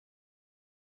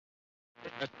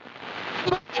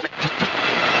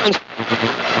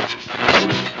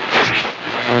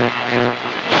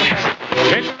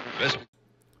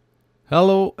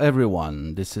Hello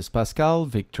everyone, this is Pascal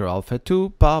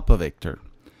VA2PV.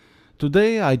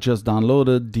 Today I just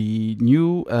downloaded the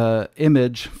new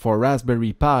image for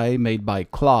Raspberry Pi made by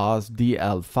Klaus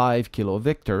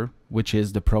DL5kV, which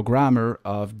is the programmer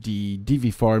of the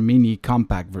DV4mini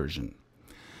compact version.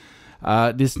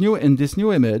 In this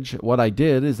new image, what I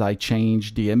did is I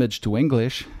changed the image to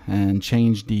English and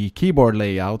changed the keyboard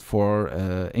layout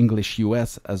for English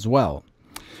US as well.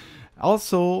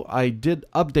 Also, I did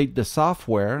update the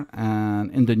software, and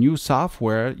in the new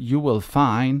software you will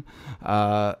find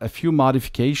a few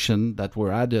modifications that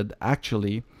were added.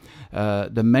 Actually,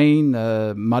 the main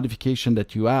modification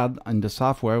that you add in the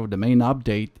software, the main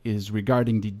update, is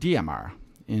regarding the DMR.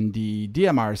 In the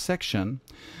DMR section,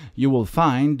 you will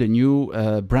find the new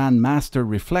Brandmeister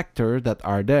reflector that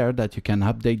are there that you can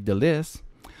update the list.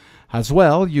 As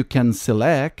well, you can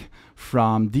select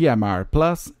from DMR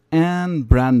Plus and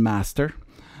Brandmeister,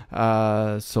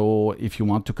 so if you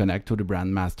want to connect to the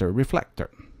Brandmeister reflector.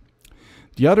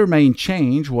 The other main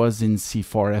change was in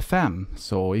C4FM.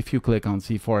 So if you click on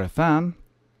C4FM,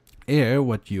 here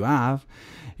what you have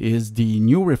is the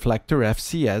new reflector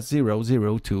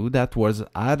FCS002 that was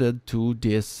added to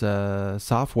this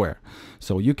software.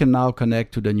 So you can now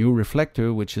connect to the new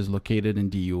reflector, which is located in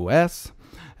the US,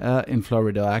 in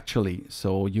Florida actually.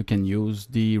 So you can use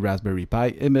the Raspberry Pi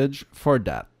image for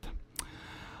that.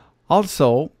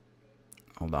 Also,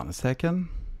 hold on a second.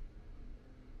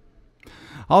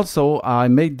 Also, I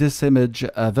made this image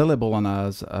available on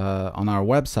our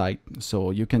website,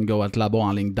 so you can go at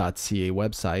Laboenligne.ca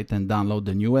website and download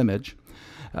the new image,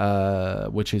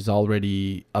 which is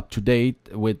already up to date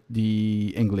with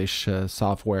the English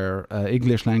software,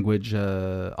 English language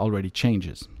already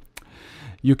changes.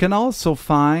 You can also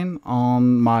find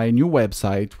on my new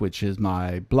website, which is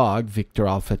my blog,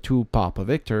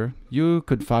 Victor2PV, you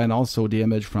could find also the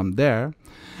image from there.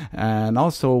 And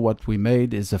also what we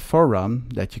made is a forum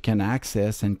that you can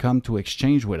access and come to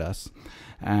exchange with us.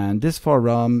 And this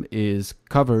forum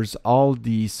covers all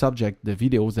the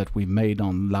videos that we made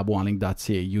on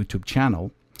Laboenligne.ca YouTube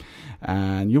channel.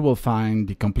 And you will find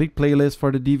the complete playlist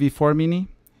for the DV4mini.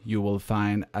 You will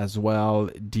find as well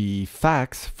the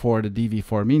facts for the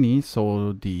DV4mini,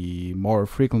 so the more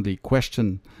frequently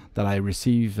question that I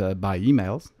receive by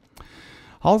emails.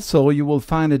 Also, you will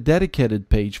find a dedicated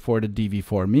page for the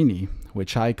DV4mini,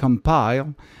 which I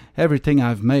compile everything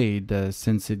I've made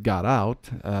since it got out,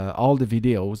 all the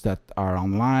videos that are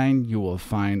online. You will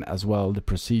find as well the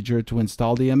procedure to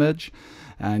install the image,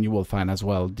 and you will find as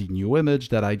well the new image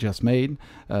that I just made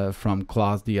from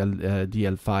Klaus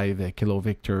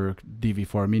DL5kV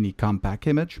DV4mini compact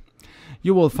image.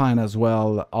 You will find as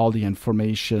well all the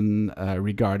information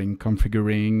regarding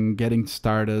configuring, getting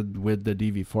started with the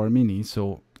DV4mini.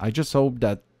 So I just hope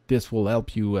that this will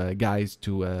help you guys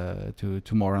to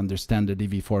more understand the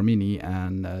DV4mini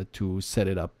and to set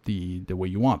it up the way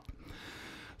you want.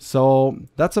 So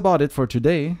that's about it for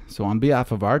today. So on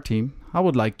behalf of our team, I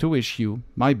would like to wish you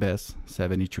my best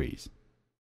 73s.